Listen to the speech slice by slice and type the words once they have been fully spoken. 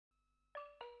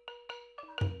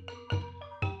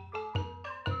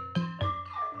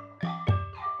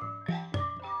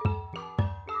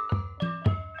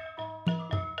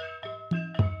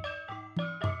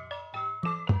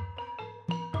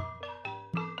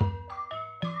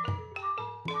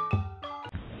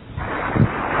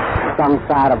សង្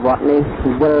សារវត្តនេះ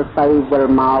វិលទៅវិល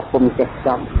មកពុំចេះច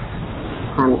ប់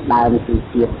ខាងដើមទី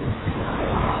ជាតិ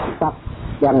សត្វ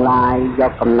យ៉ាងឡាយយ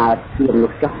កកំណើតជាមនុ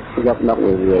ស្សយកមក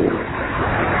និយាយ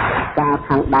ការ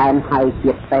ខាងដើមហើយ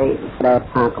ជាតិទេប្រែ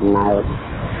ថាកំណើត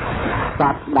ស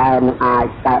ត្វដែលមិនអាច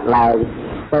កើតឡើង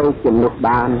ទៅជាមនុស្ស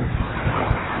បាន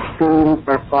គឺ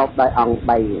ប្រកបដោយអង្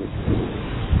គ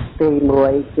3ទី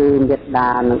1គឺមេត្តា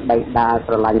និងបិតា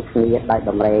ស្រឡាញ់គ្នាដោយ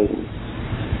ដំណេក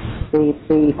ទី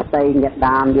2ផ្ទៃមេត្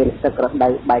តាមានទឹករដូ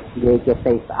វបែកជាជា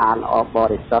ទេស្អាតល្អប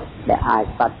រិសុទ្ធដែលអាច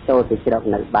សត្វចូលទៅជ្រក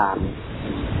នៅបាន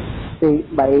ទី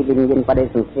3វិញ្ញាណបដិ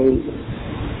សន្ធិ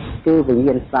គឺវិញ្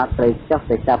ញាណសត្វត្រូវចុះ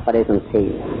ទៅចាប់បដិសន្ធិ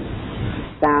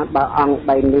ការបើអង្គ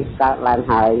3នេះកើតឡើង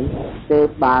ហើយគឺ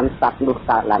បានសត្វនោះ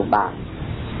កើតឡើងបាន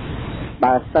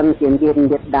បើសិនជាមាន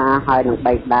មេត្តាហើយនឹង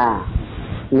បិតា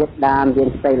មេត្តាមាន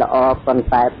ស្ដីល្អប៉ុន្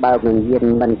តែបើវិញ្ញាណ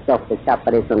មិនចុះទៅចាប់ប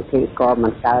ដិសន្ធិក៏មិ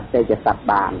នកើតទៅជាសត្វ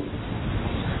បាន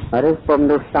ឬពុំ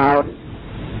នោះសោត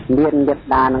មានមេត្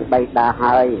តានិងបិតា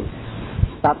ហើយ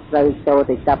សត្វត្រូវចូល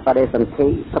ទៅចាប់បដិសន្ធិ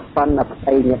ប៉ុន្តែផ្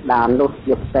ទៃមេត្តានោះ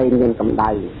ជាផ្ទៃមានកម្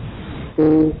ដៅគឺ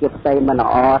ជាផ្ទៃមិនល្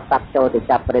អសត្វចូលទៅ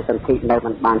ចាប់បដិសន្ធិនៅ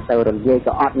មិនបានទៅរលាយ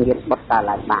ក៏អត់មានបុតកើត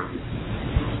ឡើងបាន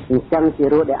អញ្ចឹងជា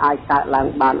រស់ដែលអាចកើតឡើង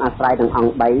បានអាស្រ័យនឹងអ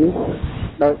ង្គ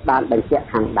3ដោយបានបញ្ជាក់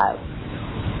ខាងដើម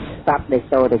សត្វដែល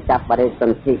ចូលទៅចាប់បដិស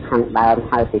ន្ធិខាងដើម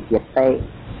ហើយទៅជាតិទេ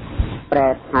ប្រែ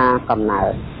ថាកំណើ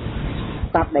ត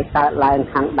សត្វដែលកើតឡើង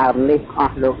ខាងដើមនេះអ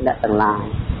ស់លោកអ្នកទាំងឡាយ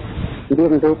មា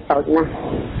នរូបតូចណាស់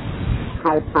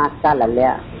ហៅថាកាល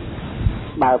លៈ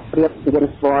បើប្រៀបមាន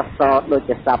ពណ៌សដូច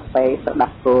ជាសាប់ពេទៅដា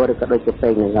ក់គោឬក៏ដូចជាពេ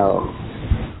ងង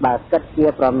បើគិតជា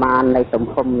ប្រមាណនៃទំ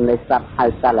ហំនៃសត្វហៅ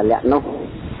កាលលៈនោះ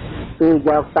គឺយ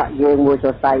កសក់យើងមួយស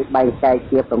រសៃបែងចែក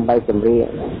ជា8ចម្រៀក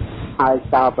ហើយ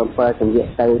ចោល7ចម្រៀក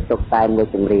ទៅទុកតែមួយ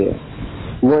ចម្រៀក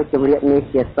នេះ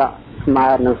ជាសក់ស្មើ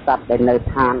នឹងសត្វដែលនៅ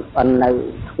ឋានអននៅ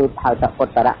គឺហៅថាឧ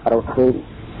ត្តរក្រោធិ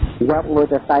យកមួយ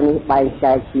សរសៃនេះបែង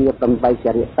ចែកជា8ចម្រៀ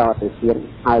កតទៅទៀត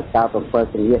ហើយចោល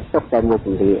7ចម្រៀកទុកតែមួយច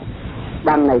ម្រៀក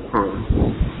បានន័យថា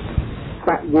ស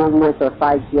ក់យើងមួយសរសៃ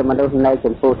ជាមនុស្សនៅ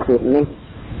ចំពោះទៀតនេះ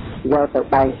យកទៅ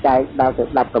បែងចែកដល់ទៅ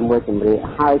16ចម្រៀក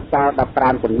ហើយចោល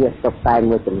15ចម្រៀកទុកតែ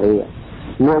មួយចម្រៀក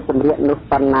នោះ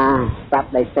ប៉ុណ្ណាសត្វ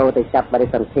ដែលចូលទៅចាប់បរិ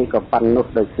សន្ធិក៏ប៉ុណ្នោះ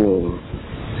ដូចគ្នា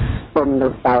ពុំ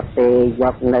នោះតោទេយ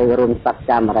កនៅរុំសត្វ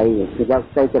ចាមរីយក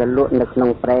ទៅជ្រលក់នៅក្នុង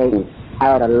ប្រេងហើ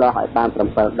យរលាស់ឲ្យបាន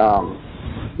7ដង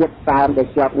ចិត្តតាមដែល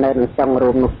ជាប់នៅក្នុងចុងរួ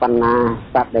មនោះប៉ុណ្ណា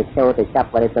សត្វដែលចូលទៅចាប់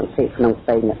បរិសន្ធិក្នុងផ្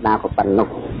ទៃមេត្តាក៏ប៉ុណ្នោះ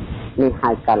នេះហៅ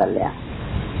កាលលៈ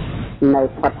នៅ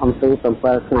ផុតអំពី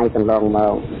7ថ្ងៃកន្លងម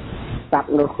កសត្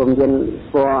វនោះក៏មាន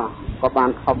ពណ៌ក៏បាន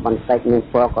ខំបន្តិចមាន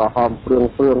ពណ៌ក្រហមព្រឿ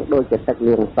ងដូចជាទឹក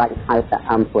លាងសាច់ហៅថា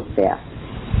អំពុទ្ធៈ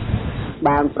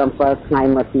បាន7ថ្ងៃ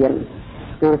មកទៀត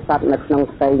គឺសត្វនៅក្នុង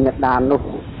ផ្ទៃមេត្តានោះ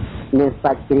មាន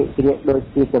សាច់ជ្រៀកដូច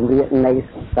ជាចម្រៀកនៃ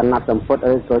កណាត់សម្ពុត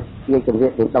ឬក៏ជាចម្រៀ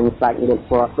កដុំសាច់មាន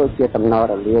ពណ៌ដូចជាតំណ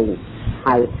រលាយ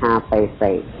ហៅថាបេ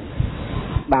សេ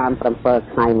បាន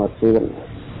7ថ្ងៃមកទៀត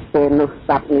ពេលនោះស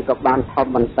ត្វនេះក៏បានធំ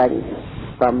បន្តិច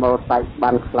ប្រមូលសាច់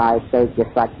បានคล้ายទៅជា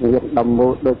សាច់មានដុំមូ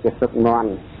លដូចជាទឹកមាន់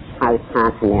ហៅថា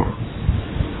ធ្នាក់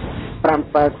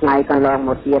7ថ្ងៃកន្លងម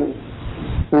កទៀត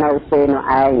នៅពេលនោះ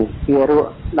ឯងជារ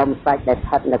ក់ដុំសាច់ដែលស្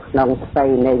ថិតនៅក្នុងផ្ទៃ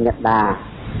នៃមេត្តា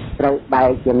ត្រូវបែ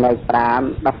កជាមែក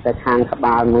5ដោះទៅខាងក្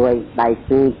បាលមួយដៃ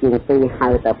2ជាង2ហៅ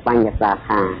ទៅបញ្ញសា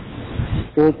ខា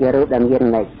គឺជារូបដែលមាន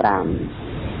មែក7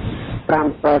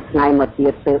ថ្ងៃមកទៀ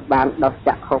តទើបបានដោះច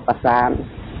ក្ខុប្រសាទ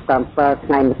7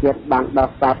ថ្ងៃមកទៀតបានដោះ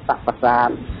សោតប្រសាទ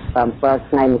7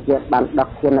ថ្ងៃមកទៀតបានដោះ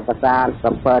ធានប្រសាទ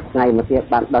7ថ្ងៃមកទៀត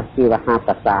បានដោះជីវហា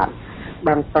ប្រសាទប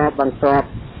ន្ត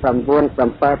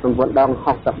9 ដង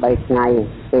63ថ្ងៃ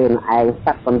ពេលឯងស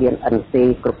ត្វក៏មានអិនទ្រី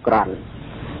គ្រប់គ្រាន់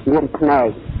មានភ្នែក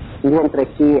មានត្រ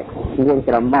ចៀកមាន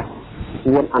ច្រមុះ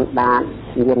មានអណ្ដាត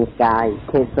មានកាយ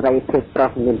ភេទស្រីភេទប្រុស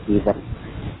មានជីវិត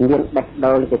មានបេះ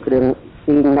ដូងជាគ្រឿង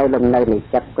ស៊ីនៅលំនៅនៃ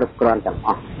ចិត្តគ្រប់គ្រាន់ទាំងអ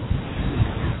ស់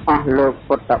លោក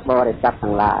ពុទ្ធបរិស័ទ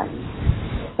ទាំងឡាយ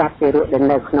សត្វទីរស់ដែល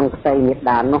នៅក្នុងផ្ទៃមេត្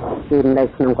តានោះគឺនៅ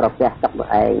ក្នុងក្រពះទឹកនោះ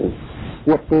ឯង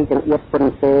ជាទីចង្អៀតពុន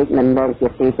ពេកមិនមែនជា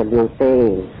ទីចលៀងទេ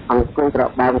អង្គុយត្រ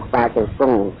បាំក្បាលទៅគ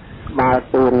ង់ក្បាល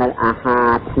ទូនៅអាហារ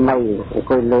ថ្មីអង្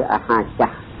គុយលើអាហារចា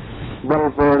ស់វ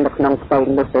ល់នៅក្នុងផ្ទៃ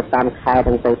នោះទៅតាមខែ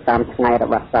និងទៅតាមថ្ងៃរ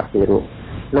បស់សត្វទីរស់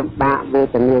លំបាកវេ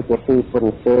ទនាជាទីពុន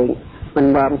ពេកមិន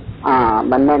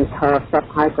មែនឈរសត្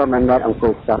វហើយក៏មិនមែនអង្គុ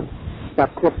យសត្វស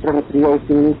ត្វភាពត្រឹមត្រូវ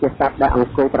ជាសត្វដែលអ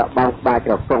ង្គុយត្របាំក្បាល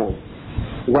ត្រកង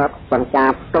យកបង្ការ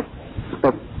ផ្ទុក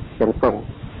ចង្គង់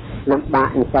លំបាក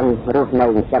អញ្ចឹងរស់នៅ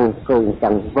អញ្ចឹងគូអញ្ចឹ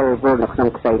ងវល់នៅក្នុង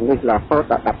ផ្ទៃនេះរហូត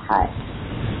ដល់10ខែ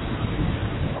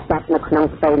សត្វនៅក្នុង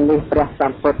ផ្ទៃនេះព្រះស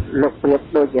ម្ពុទ្ធលោកប្រៀប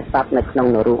ដូចជាសត្វនៅក្នុង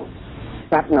នរក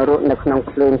សត្វនរកនៅក្នុង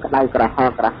ភ្លើងក្តៅក្រហ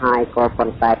ល់ក្រហាយក៏ប៉ុ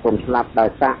ន្តែពុំស្លាប់ដោយ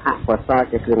សារអកុសល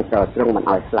ជាគ្រឿងចោទត្រង់មិន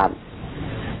ឲ្យស្លាប់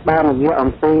បើនិយាយ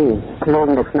អំពីភ្លើង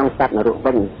នៅក្នុងសត្វនរក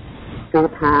វិញគឺ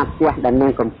ថាផ្ទះដែលមា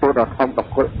នកម្ពស់ដ៏ធំប្រ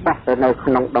គល់បោះទៅនៅ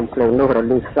ក្នុងដុំភ្លើងនោះរ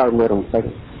លឺខ្យល់មួយរំពេញ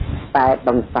តែ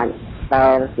ដុំសាច់ដែ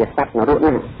លជាសត្វនរក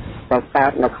នេះតែកើ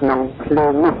តនៅក្នុងភ្លើ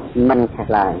ងនោះមិនឆេះ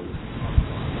ឡើយ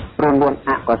ព្រមមាន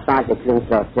អកុសលជាគ្រឿង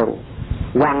ចោទត្រង់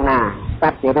យ៉ាងណាស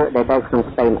ត្វជារកដែលនៅក្នុង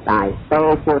ផ្ទៃម្ដាយទៅ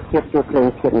ជួបជាតិជួបភ្លើង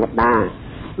ជាតិមេដា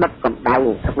ដុតកម្ដៅ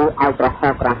ធ្វើឲ្យក្រហ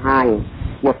ល់ក្រហាយ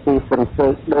យកទីពន្សេ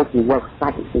កដូចជាយកសា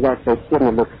ច់យកទៅជិះ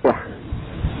នៅលើផ្ទះ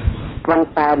ប៉ុន្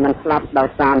តែมันស្លាប់ដោយ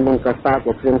សារមានកុសល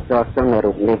ជាគ្រឿងចោទត្រង់នៅ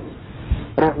រូបនេះ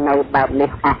រស់នៅបែបនេះ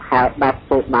អស់ហើយបែប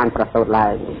ទៅបានប្រសូតឡើ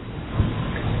ង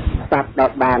សត្វដែ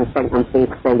លបានចេញអំពី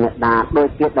ផ្ទៃមេដាដូច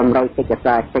ជាដំរីតិច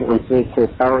សាចេញអំពីឈើ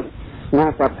តូចមាន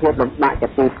សភាពលំបាកជា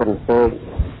ទីពន្សេក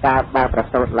ការបើប្រ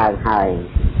សូតឡើងហើយ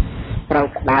ត្រូវ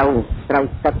ក្តៅត្រូវ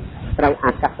ទឹកត្រូវ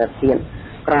អាកាសធាតុ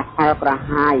ក្រហល់ក្រ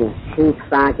ហាយគឺខ្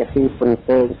សាជាទីពន្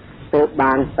សេងទៅ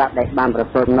បានសត្វដែលបានប្រ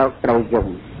សូតនៅត្រូវយំ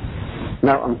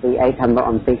នៅអំពីអីថាមក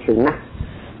អំពីឈឺណាស់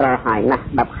ប្រហាយណាស់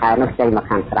10ខែនោះចេញមក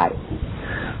ខាងក្រៅ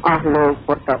អស់លោក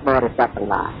ពុទ្ធបរិស័ទទាំង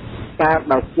ឡាយកើត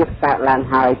ដោយជាតិកើតឡើង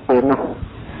ហើយពេលនោះ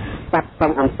សត្វទាំ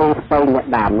ងអំពីផ្ទៃមេ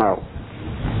ដាមក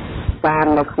បាន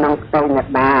នៅក្នុងផ្ទៃមេ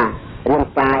ដារាង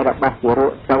កាយរបស់ជារ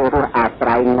ស់ចូលរស់អាស្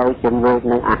រ័យនៅជាមួយ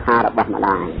នឹងអាហាររបស់ម្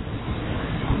ដាយ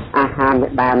អាហារមេ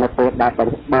ដានៅពេលដែល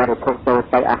បរិភោគ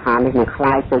ទៅអាហារនេះនឹងค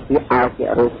ล้ายទៅជាអោជា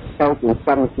រូបទៅជា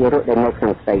សំជារូបដែលនៅក្នុ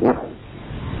ងផ្ទៃនោះ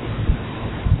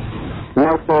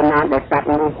នៅពេលណាដែលសត្វ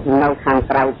នេះនៅខាង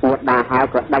ក្រៅមេដាហើយ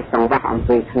ក៏ដាច់សង្វាក់អំ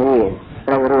ពីគ្នា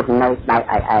ត្រូវរស់នៅដោយ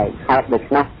ឯកហើយដូ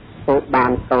ច្នោះទៅបា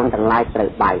នកូនទាំងឡាយត្រូវ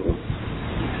បែក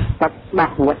ទឹក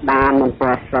បោះមេដាមិនព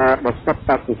ណ៌សដែលសុទ្ធ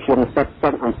តែជាឈាមសុទ្ធ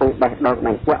ទាំងអំពីបេះដូងប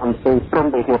ញ្ជាក់អំពីព្រម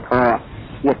វិហារធម៌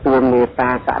ជាទួមេត្តា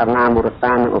ករណាមុរ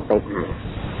តានិងឧបេក្ខា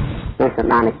ទេស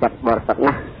នានៃចិត្តបរិសុទ្ធ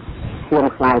ណាស់ឈាម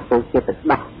ខ្លាយទៅជាទឹក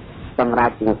ដោះសម្រា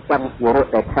ប់ជាសំជារូប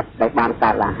ដែលខិតដែលបានកើ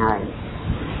តឡើងហើយ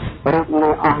រូប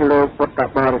នេះអស់លោកពុទ្ធ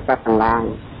បរិស័ទទាំងឡាយ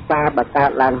ការបកើត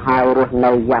ឡើងហើយរស់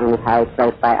នៅយ៉ាងនេះហើយទៅ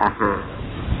តែអាហារ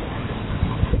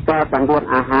តើតាមមាន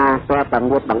អាហារតើតាម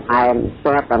មានបង្អែម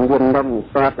តើតាមមាននំ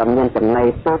តើតាមមានចំណី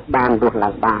ទើបបានរស់ឡើ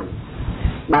ងបាន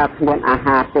បើគ្មានអា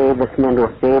ហារទេវាគ្មានរ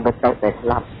ស់ទេវាទៅតែស្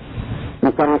លាប់អ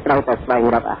ញ្ចឹងត្រូវតែស្វែង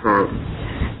រកអាហារ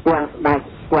ទាំងស្ដេច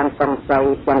ទាំងសង្ស័យ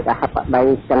ទាំងកហបតី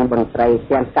ទាំងមន្ត្រី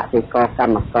ទាំងកសិករក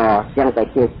ម្មករទាំងប្រ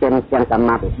ជាជនទាំងកម្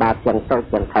មាភិបាលទាំងតូច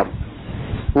ទាំងធំ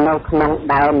នៅក្នុង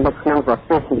ដើមនៅក្នុងប្រ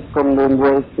ទេសនិគម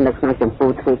មួយនៅក្នុងចម្ពោះ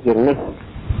ធ្វើជានេះ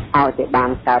ឲ្យតែបាន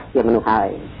កើតជាមនុស្សហើយ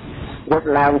រត់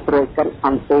ឡើងព្រួយកិន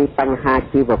អំពីបញ្ហា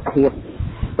ជីវភាព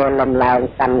ទៅលំឡើង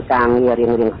កាន់ការងាររៀ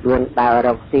ងៗខ្លួនដើររ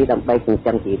កស៊ីដើម្បីចិញ្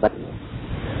ចឹមជីវិត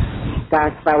ការ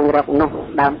ស្វែងរកនោះ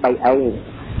ដើម្បីអី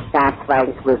ការស្វែង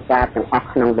ធ្វើការទាំងអស់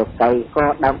ក្នុងលោកីក៏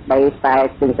ដើម្បីតែ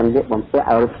ទិញសម្លៀកបំពាក់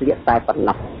ឲ្យស្លៀកតែប៉ុណ្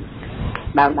ណោះ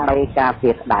ដើម្បីការពា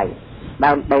រស្ដៅ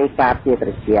ដើម្បីការពារត្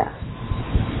រជា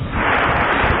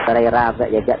សរីរាវ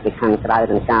យៈពីខាងក្រៅ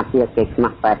និងការពារគេខ្មា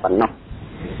ស់តែប៉ុណ្ណោះ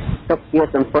ទុកជា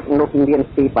សម្ពុតនោះមាន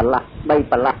2បលាស់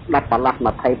3បលាស់10បលាស់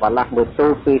20បលាស់មួយទូ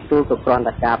2ទូក៏គ្រាន់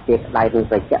តែការពារស្ដៅនិង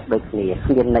ត្រជាដូចគ្នា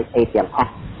គ្មានន័យអីទាំងអ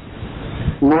ស់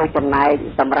មួយចំណែក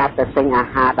សម្រាប់ទៅទិញអា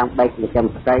ហារដើម្បីចិញ្ចឹម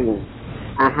ផ្ទៃ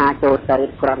អាហារចូលទៅ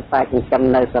គ្រាន់តែចិញ្ចឹម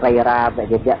នៅសរីរាវ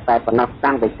យៈតែប៉ុណ្ណោះ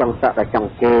តាំងពីចុងសក់ដល់ចុង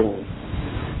ជើង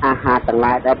អាហារទាំង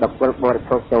ឡាយដែលបុគ្គលបរិ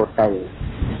ភោគចូលទៅ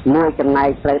មួយចំណែក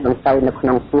ត្រូវដង្កូវនៅក្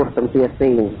នុងពោះសម្ភារ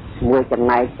ស៊ីមួយចំ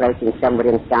ណែកត្រូវចិញ្ចឹម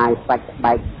រាងកាយសាច់ស្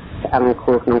បែកឆ្អឹង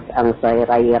ខួរក្នុងឆ្អឹងស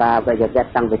រីរាវយៈ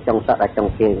តាំងពីចុងសក់ដល់ចុង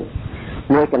ជើង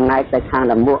មួយចំណែកទៅខាង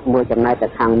លំមួកមួយចំណែកទៅ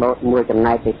ខាងម៉ូតមួយចំ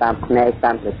ណែកទៅតាមភ្នែក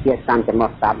តាមត្រចៀកតាមច្រមុះ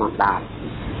តាមអណ្ដាត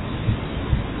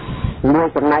មួយ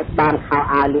ចំណែកបានខោ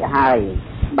អាវលៀកហើយ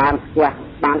បានផ្ទះ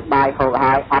បានបាយហូប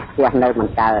ហើយអត់ផ្ទះនៅមិន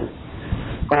កើន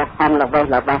ក៏ខំល្វេស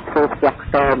របស់ធ្វើផ្ទះ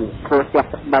ខ្ទមធ្វើផ្ទះ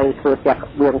ស្បៃធ្វើផ្ទះ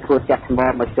ក្បឿងធ្វើផ្ទះថ្ម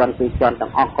មួយជាន់ពីរជាន់ទាំ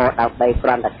ងអស់ក៏ដើម្បីគ្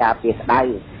រាន់តែការពារស្ដៅ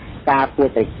ការពារ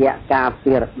ត្រជាក់ការ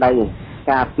ពាររដូវ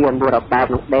ការពារមូលរបប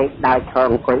នឹងដេកដើរឈរ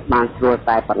អង្គុយបានស្រួល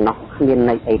តែប៉ុណ្ណោះគ្មាន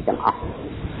ន័យអីទាំងអស់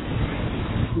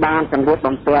បានសម្រួល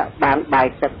បំពាក់បានបាយ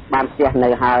ទឹកបានផ្ទះនៅ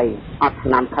ហើយអត់ឆ្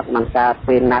នាំផឹកមិនកើត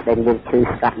ពេលណាដែលមានឈឺ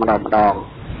ស្កាត់ម្ដង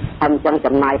អញ្ចឹង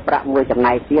ចំណាយប្រាក់មួយចំ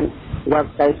ណាយទៀតយក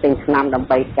ទៅទិញឆ្នាំដើម្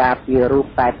បីការពាររូប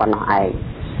តែប៉ុណ្ណោះឯង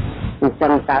អញ្ចឹ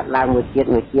ងកើតឡើងមួយជាតិ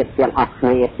ទាំងអស់គ្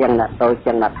នាទាំងអ្នកតូច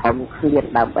ទាំងអ្នកធំគ្មាន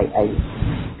ដើម្បីអី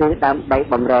គឺដើម្បី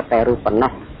បំរើតែរូបប៉ុណ្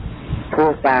ណោះធ្វើ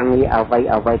ការងារ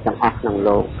អ្វីទាំងអស់ក្នុង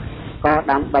លោកក៏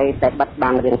ដើម្បីតែបិទ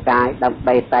បាំងរាងកាយដើម្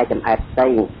បីតែចំអែតផ្ទៃ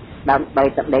ដើម្បី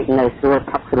តែដេកនៅស្រួល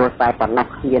ផឹកស្រួលតែប៉ុណ្ណោះ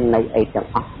គ្មានន័យអីទាំង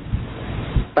អស់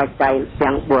បច្ច័យ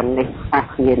ទាំង4នេះអស់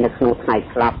គ្នានៅក្នុងថ្ងៃ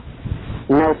ស្លាប់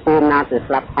នៅពេលណាទៅ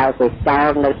ស្លាប់ហើយទៅចោល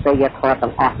នៅទេយធម៌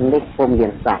ទាំងអស់នេះពុំមា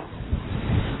នសោះ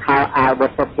ហ ao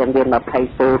bớt sốt chân viên mà thay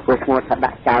tu của một thật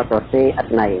đã trao tổ sĩ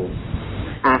ất này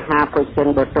ha phụ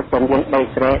chân bớt sốt chân viên đây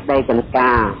sre đây chân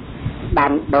ca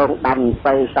đâm đông đâm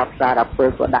phơi sọc ra đập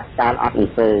phơi của đã trao ọt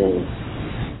phơi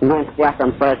nhưng qua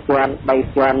sầm phơi chuan bay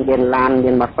chuan viên lan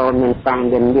viên mật tôn viên sang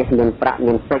viên nhiệt viên prạ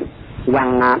viên sinh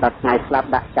yang đặt ngày slap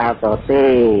đã trao tổ sĩ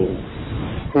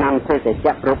năm thứ sẽ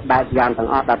chấp rút đại giang tầng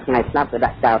ọt đặt ngày slap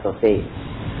đã trao tổ sĩ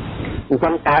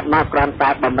trong cả ma quan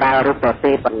ta bầm ra rút tổ sĩ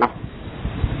bẩn nóc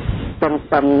trong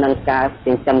tâm nâng cao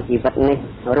tình tâm chỉ vật này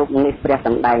rút này bia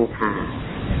tầm đài thả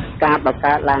ca bạc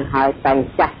ca lang hai tay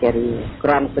chắc chắn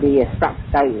grand prix sắp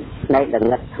tay lấy đằng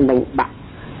ngất mình bạc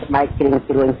bài kinh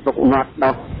truyền phục ngọt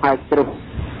đỏ hai trục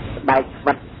bài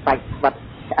vật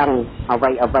ăn ở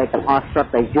vậy tầng o sốt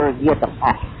tới vô dưa tầng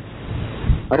o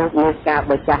rút này ca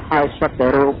bạc ca hai sốt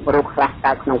tới rút khắc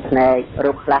caក្នុងnày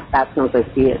rút khắc caក្នុងtới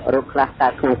kia rút khắc ca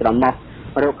ក្នុងត្រមោះ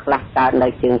รูปคลาสการใน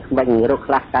จึงวิ่งรูปค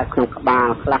ลาสการขนมบา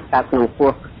คลาสการขนมพว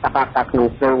กตาปากขนม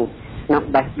ซูนัก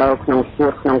แบบโดขนมสู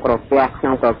ดขนมกรอบแก่ขน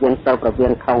มกรอบเวียนโตกรอบเวีย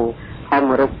นทองท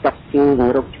ำรูปจับจืด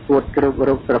รูปปูด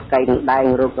รูปกระไก่ได้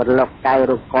รูปกระลอกไก่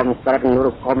รูปกลมกระดิ่งรู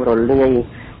ปกลมโรลี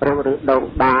รูปโด่ง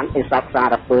บานไอซับซา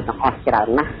ระปืนต้องออกจาก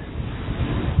นะ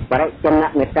บริจนะ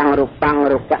มีตั้งรูปปัง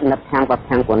รูปจักรนับทางกับ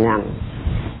ทางกวนยัง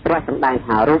พระสันดานห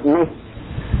ารูปนี้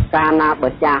การนาบ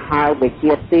จาหายไปเชี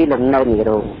ยตีลงในนิโ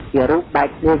รงเกี่ยวรูปได้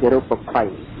เกี่ยวรูปปกไฟ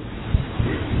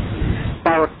เ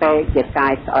ต้าเตะเกี่ยวกา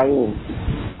ยใส่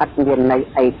อัดเย็นใน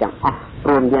ไอจังร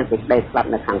วมเย็นติดได้สลับ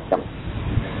ในทางจง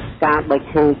การใบ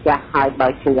ชื่อจะหายใบ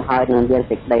ชื่อหายหนึ่งเย็น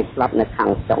ติดได้สลับในทาง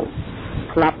จง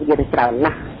สลับเย็นเจ้าน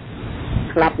ะ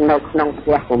สลับในขนมเ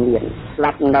สียของเย็นส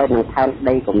ลับในหนึ่งแทนไ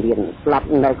ด้ของเย็นสลับ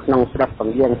ในขนมสลับของ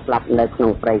เย็นสลับในขน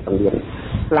มไฟของเย็น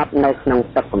สลับในขนม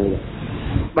ตับของเย็น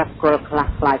บักโกลคลา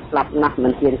สลายสลับนักมั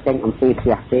นเทียนเซ็งอัมพีเสี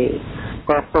ยเจ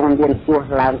ก็ตรงเรียนชัว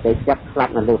ลางแต่จับสลับ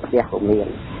มันเลยเสียของเรียน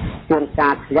ช่วงกา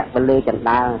รขยับไปเลยจันด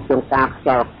าช่วงการจ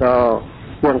อกจอ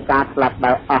ช่วงการสลับไ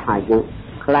ด้อาหายุ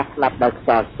คลาสสลับได้จ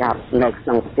อจับในขน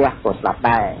มเสียกดสลับไ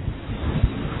ด้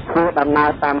ผู้ดำนา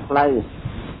ตามเลย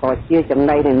พอเชื่อจำใ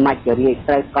นมัจจรีไต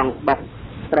รกองบัก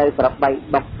ไตรกระใบ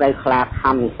บกไตรคลาค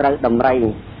ำไตรดำไร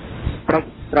ไ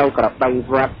ตรกระใบ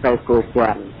วัดไตรกูจว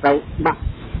นไตรบัก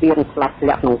เปลี่ยนสลับห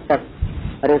ลักหนุ่มตึก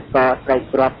หรือก็ไตร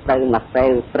กรอบไตรมาไต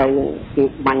รกี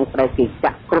บังไตรกี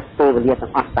จักครุฑตัวเรียนต่า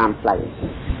งออกตามไตร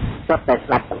ก็แต่ส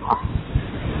ลับต่างออก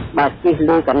บาดจี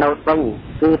ลือกับโนตึง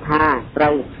คือท่าไตร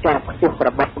จอบจุกร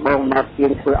ะบบโบงมาเปลี่ย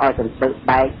นคืออ้อยจนตึก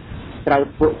ได้ไตร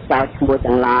ปุจจาชมัว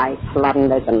จังไรพลัน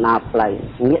ในตนาไตร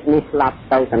เงี้ยนี่สลับ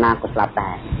ไตรตนากสลับแต่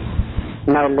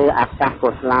ในเรืออากาศก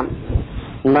สลับ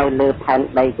ในเรือแผ่น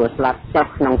ใดกสลับเจ้า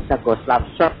ขนมตะกสลับ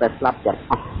ชอบแต่สลับจัด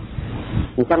ออก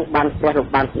จังบันเสียรูป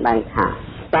บันแสดงขา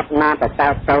สลับหน้าแต่เจ้า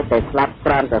โตแต่สลับก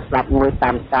รอนแต่สลับมือตา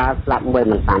มตาสลับมือ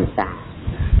มันตามตา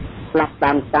สลับต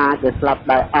ามตาจะสลับไ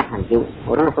ด้อาหารอยู่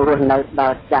รู้ในดา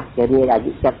วจักรจะเรียกอา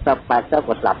ยุจักรสับไปสับ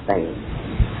ก็สลับไป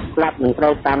สลับหนึ่งเรา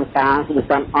ตามตาซึ่ง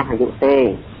ตอนอาหารอยู่เต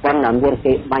วันหนำเรียนเก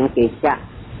บังเกจัก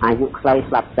อายุใครส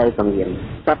ลับเตกำเรียน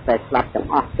สับแต่สลับจัง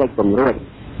ออกเกกลมรุ่ย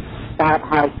ตา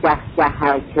หายจักจะห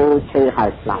ายชื่อหา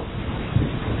ยสลับ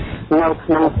เงาข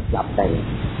นมสลับเต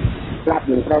สลับ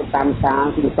หนึ่งเราตามตา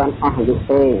ซึ่งตอนอาหารอยู่เ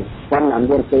ตวันหนำเ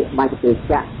รียนเกบังเก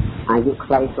จักอายุใค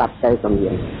รสลับเตกำเรี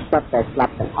ยนสับแต่สลับ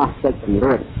จังออกเกกลม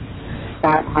รุ่ยต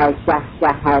าหายจักจ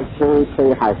ะหายชื่อ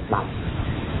หายสลับ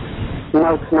เง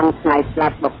าขนมไงสลั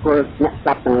บบกเนี่ยส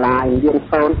ลับต่างลายเรียนโ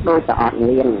ซนโดยจะอดเ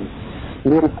รียน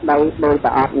ได้โดยจะ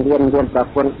อดเรียนประ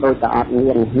คุณโดยจะอดเรี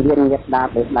ยนยัดดา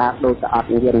เบิดดาโดยจะอด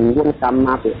เรียนกรรมม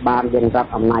าปิบานเรียนรับ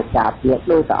อำนาจจ่าเพียรโ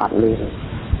ดยจะอดเรียน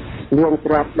ต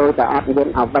รวจโดยจะอดเรียน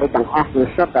เอาไปจังออกหรือ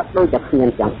สดโดยจะเพียร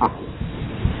จังออก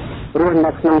รุ่น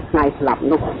นักน้องไงสลับ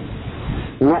นุก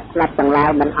เนี่ยสลับต่างลาย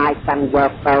มันอายกันเวิ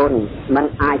ร์กโซนมัน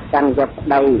อายกันเวิร์ก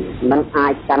ใดมันอา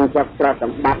ยกันเวิร์กตรวจส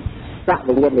มบัติสัก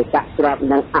วิญญาณในจักรตรวจ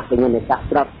นั่งอักวิญญาณในจักร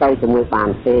ตรวจใจจมูกบาน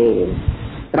เต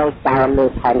เราตาเลย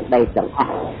แทนใดจังออ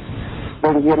กเป็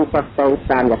นยืนก็เตย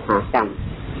ตามยถากรรม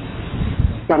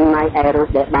จำในไอรุ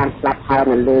เดบานสลับเท้าใ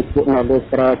นเลือจุในเลือ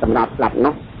เตรสำหรับสลับน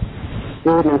ก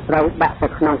คือมันเราบะตะ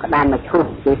ขนมกระดานมาชุบ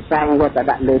คือแซงว่าจะ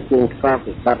ดัดเลือจริงก็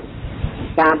ติดต้น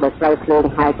การเบิกเราเคลื่อน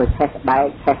ให้ไปเทสใบ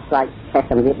เทสไลท์เทส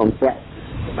สัญญาผมเสีย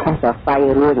เทสไฟ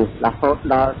รุ่นแล้วโคตร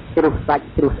ดอจุดไฟ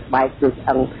จุดใบจุด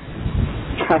อัง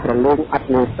ใช้ระลุงอัด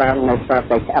ในซองในซอไ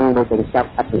ปอังโดยเป็นจับ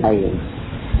อัดใน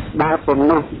บางคน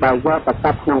นู้บางว่าประ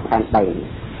ทับน้องแผ่นใด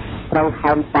เราท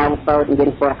ำตามตัวเรียน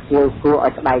ตัวเกี่ยวกับอั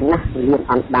ดใดนะเรียน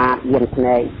อันดาเรียนเพล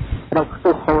งเรา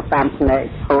สู้โคตามเพลง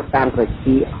โคตามประ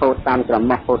ชีโคตามกระ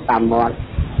มโคตามมอล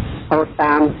โคต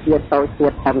ามเสียโตเสีย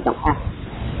ทำจังอ๋อ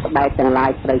ได้จังลา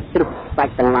ยใส่จุดไป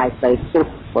จังลายใส่จุด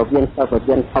พอเวียนโตพอเ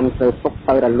วียนทำใส่ปุ๊บไป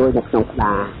ระลุยในขนมด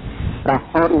า ប្រ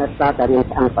ហូតនៅសល់តែរឿង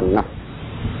ឆ្អឹងប៉ុណ្ណោះ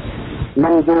មិ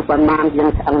នយូរប្រមាណយើង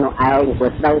ឆ្អឹងនោះឯងក៏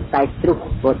ត្រូវតែជ្រុះ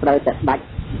ក៏ត្រូវតែដាច់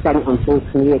ចេញអំពី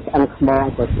គ្នាឆ្អឹងខ្មង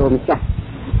ក៏ទ្រមចាស់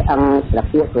ឆ្អឹងត្រ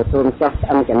ពាកក៏ទ្រមចាស់ឆ្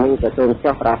អឹងចនីក៏ទ្រម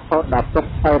ចាស់រហូតដល់ពុក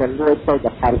ទៅរលួយទៅច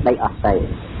ផែនដីអស់ទៅ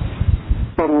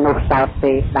ពុំនោះសោត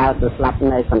ទេដើរទៅស្លាប់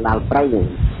នៅកណ្ដាលព្រៃ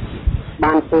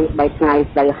បានពី3ថ្ងៃ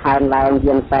ទៅហើនឡើង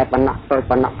យើងតែបណ្ណោះទៅ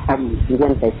បណ្ណោះធំយើ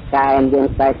ងតែស្កែយើង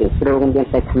តែទៅទ្រង់យើង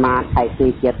តែខ្មាតហើយគឺ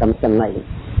ជាតំចំណៃ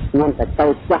មានតែទៅ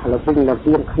ចាស់លវិញល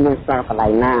វៀនគ្មានសល់កន្លែ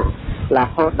ងណារ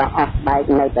ហូតដល់អស់បែក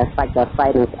នៅតែសាច់កសែ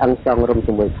នឹងឆ្អឹងចងរុំ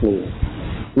ជាមួយគ្នា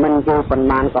មិនយូរប៉ុន្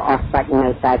មានក៏អស់សាច់នៅ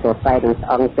តែកសែនឹងឆ្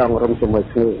អឹងចងរុំជាមួយ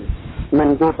គ្នាមិន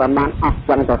យូរប៉ុន្មានអស់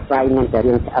ប៉ុនកសែមានតែ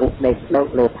រឿងឆ្អឹងដេកដក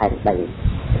លើថែនដី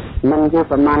មិនយូរ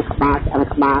ប៉ុន្មានក្បាលឆ្អឹង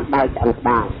ក្បាលដោយឆ្អឹងក្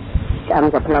បាលឆ្អឹង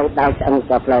កផ្លូវដោយឆ្អឹង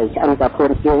កផ្លូវឆ្អឹងកពួ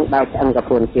នជើងដោយឆ្អឹងក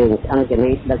ពួនជើងឆ្អឹងច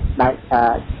នីដឹកដោយ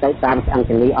ទៅតាមឆ្អឹង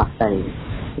ចនីអស់ទៅ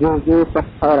យូរយូរពុក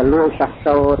រលួយសះ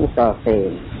សូនក៏ទេ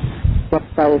ចិត្ត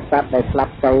ទៅសត្វដែលស្លា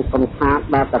ប់ទៅកំថា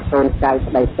ដល់កូនចៅ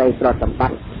ប្តីស្រីប្រត់សម្ប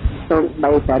ត្តិសូម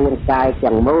បីតែរាងកាយ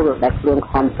ទាំងមូលដែលខ្លួន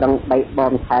ខំប្រឹងបី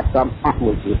បំថែទាំអស់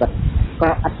មួយជីវិតក៏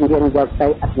អត់មានយកទៅ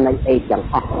អត់នៃអីទាំង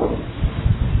អស់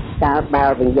កាលបើ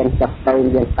វិញ្ញាណចាប់ទៅ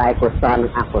មានតែកុសលនិ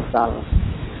ងអកុសល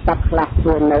សត្វខ្លះធ្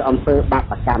វើនៅអំពើបាប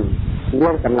កម្ម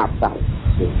មានកំណត់សោះ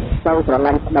សូមស្រ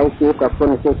ឡាញ់ប្តីជាប្រព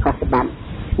ន្ធជាខុសច្បាប់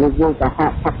និយាយកុហ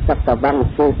កផាត់ចិត្តទៅបាន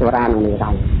គឺសុរាននិរ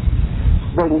ន្តរ៍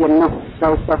វិញ្ញាណនោះចូ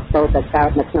លចុះទៅតែកើត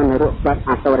នៅក្នុងនរកបាត់អ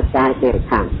សុរកាយទេរ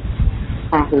ខាង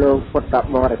អស់លោកពុទ្ធ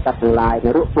បរិស័ទទាំងឡាយន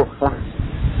រកពួកខ្លះ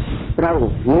ត្រូវ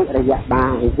និរយៈបា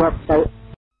នយកទៅ